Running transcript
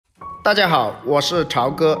大家好，我是朝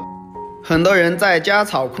哥。很多人在家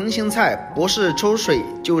炒空心菜，不是出水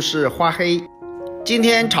就是发黑。今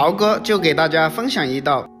天朝哥就给大家分享一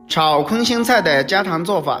道炒空心菜的家常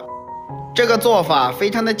做法。这个做法非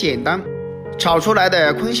常的简单，炒出来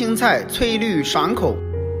的空心菜翠绿爽口，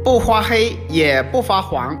不发黑也不发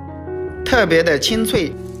黄，特别的清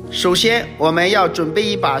脆。首先我们要准备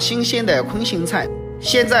一把新鲜的空心菜，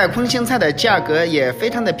现在空心菜的价格也非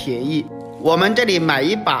常的便宜，我们这里买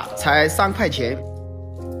一把才3块钱。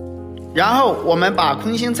然后我们把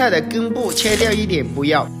空心菜的根部切掉一点不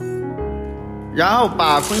要，然后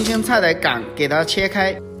把空心菜的杆给它切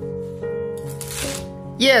开，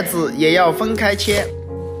叶子也要分开切。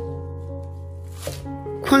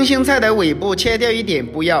空心菜的尾部切掉一点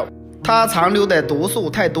不要，它残留的毒素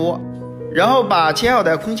太多。然后把切好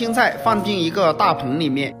的空心菜放进一个大盆里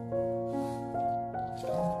面，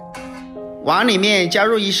往里面加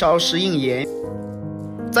入1勺食用盐，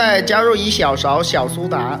再加入1小勺小苏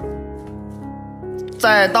打，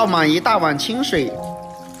再倒满1大碗清水，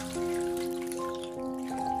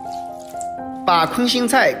把空心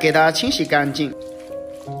菜给它清洗干净。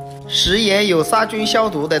食盐有杀菌消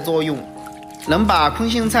毒的作用，能把空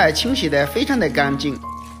心菜清洗得非常的干净，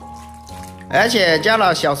而且加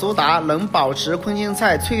了小苏打能保持空心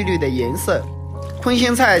菜翠绿的颜色。空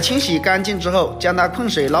心菜清洗干净之后，将它控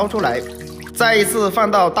水捞出来，再一次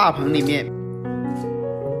放到大盆里面，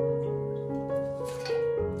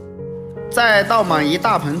再倒满1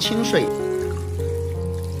大盆清水，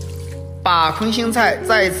把空心菜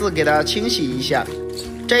再一次给它清洗一下，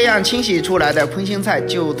这样清洗出来的空心菜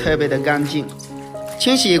就特别的干净。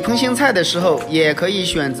清洗空心菜的时候也可以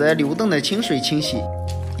选择流动的清水清洗，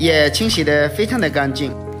也清洗得非常的干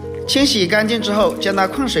净。清洗干净之后，将它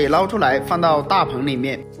控水捞出来，放到大盆里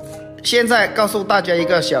面。现在告诉大家一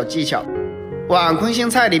个小技巧，往空心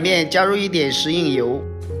菜里面加入一点食用油，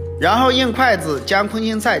然后用筷子将空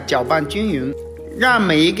心菜搅拌均匀，让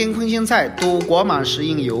每一根空心菜都裹满食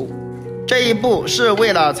用油。这一步是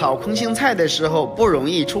为了炒空心菜的时候不容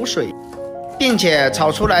易出水，并且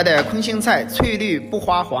炒出来的空心菜翠绿不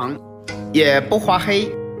发黄，也不发黑。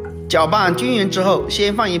搅拌均匀之后，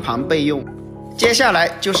先放一旁备用。接下来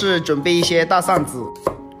就是准备一些大蒜子，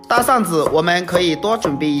大蒜子我们可以多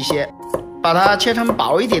准备一些，把它切成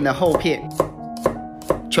薄一点的厚片，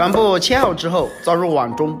全部切好之后倒入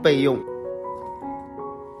碗中备用。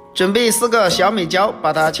准备4个小米椒，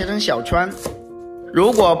把它切成小圈，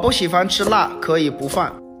如果不喜欢吃辣可以不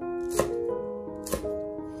放。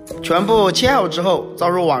全部切好之后倒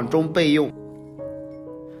入碗中备用。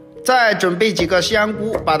再准备几个香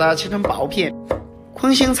菇，把它切成薄片。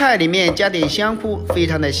空心菜里面加点香菇，非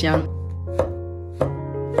常的香。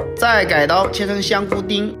再改刀切成香菇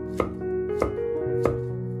丁。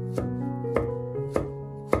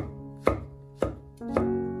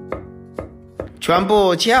全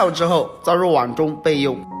部切好之后倒入碗中备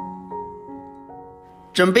用。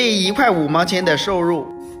准备1块5毛钱的瘦肉，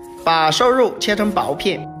把瘦肉切成薄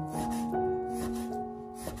片，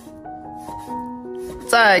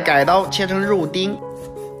再改刀切成肉丁。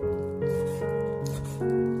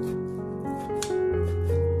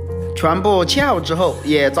全部切好之后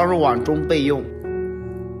也倒入碗中备用。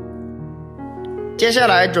接下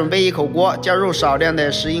来准备一口锅，加入少量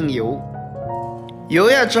的食用油，油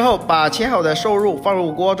热之后把切好的瘦肉放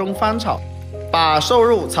入锅中翻炒，把瘦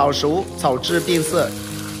肉炒熟，炒至变色。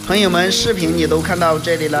朋友们，视频你都看到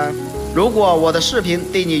这里了，如果我的视频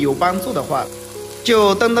对你有帮助的话，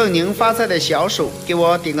就动动您发财的小手，给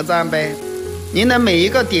我点个赞呗。您的每一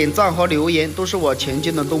个点赞和留言都是我前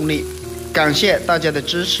进的动力，感谢大家的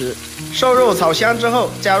支持。瘦肉炒香之后，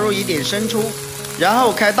加入一点生抽，然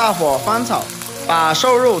后开大火翻炒，把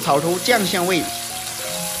瘦肉炒出酱香味。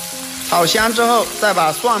炒香之后，再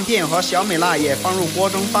把蒜片和小美辣也放入锅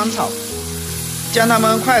中翻炒，将它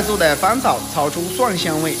们快速的翻炒，炒出蒜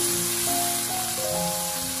香味。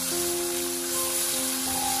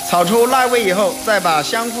炒出辣味以后，再把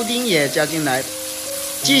香菇丁也加进来，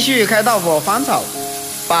继续开大火翻炒，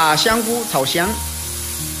把香菇炒香。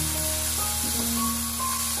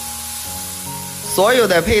所有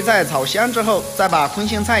的配菜炒香之后，再把空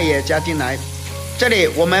心菜也加进来，这里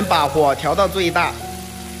我们把火调到最大。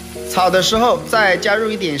炒的时候再加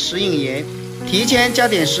入一点食用盐，提前加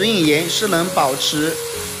点食用盐是能保持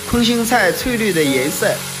空心菜翠绿的颜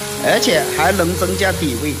色，而且还能增加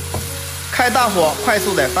底味。开大火快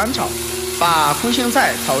速的翻炒，把空心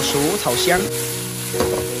菜炒熟炒香。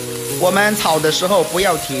我们炒的时候不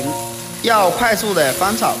要停，要快速的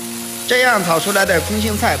翻炒，这样炒出来的空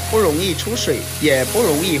心菜不容易出水，也不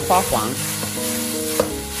容易发黄。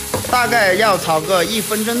大概要炒个1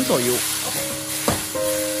分钟左右。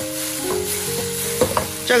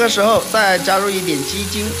这个时候再加入一点鸡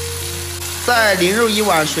精，再淋入1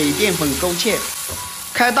碗水淀粉勾芡，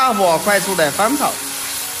开大火快速的翻炒。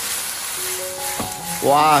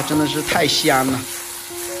哇，真的是太香了！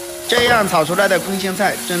这样炒出来的空心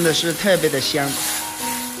菜真的是特别的香。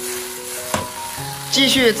继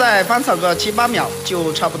续再翻炒个7、8秒，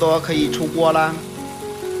就差不多可以出锅啦。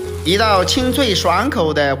一道清脆爽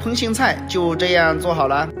口的空心菜就这样做好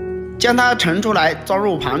了，将它盛出来装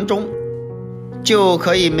入盘中，就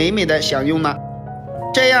可以美美的享用了。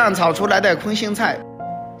这样炒出来的空心菜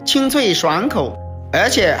清脆爽口，而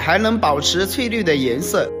且还能保持翠绿的颜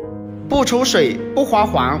色，不出水，不发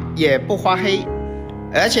黄，也不发黑。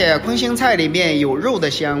而且空心菜里面有肉的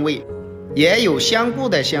香味，也有香菇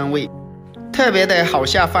的香味，特别的好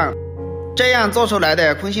下饭。这样做出来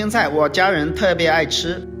的空心菜我家人特别爱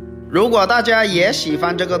吃，如果大家也喜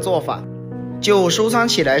欢这个做法，就收藏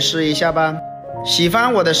起来试一下吧。喜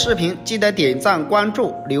欢我的视频记得点赞、关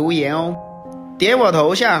注、留言哦。点我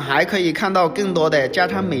头像还可以看到更多的家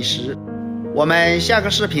常美食。我们下个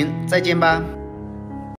视频再见吧。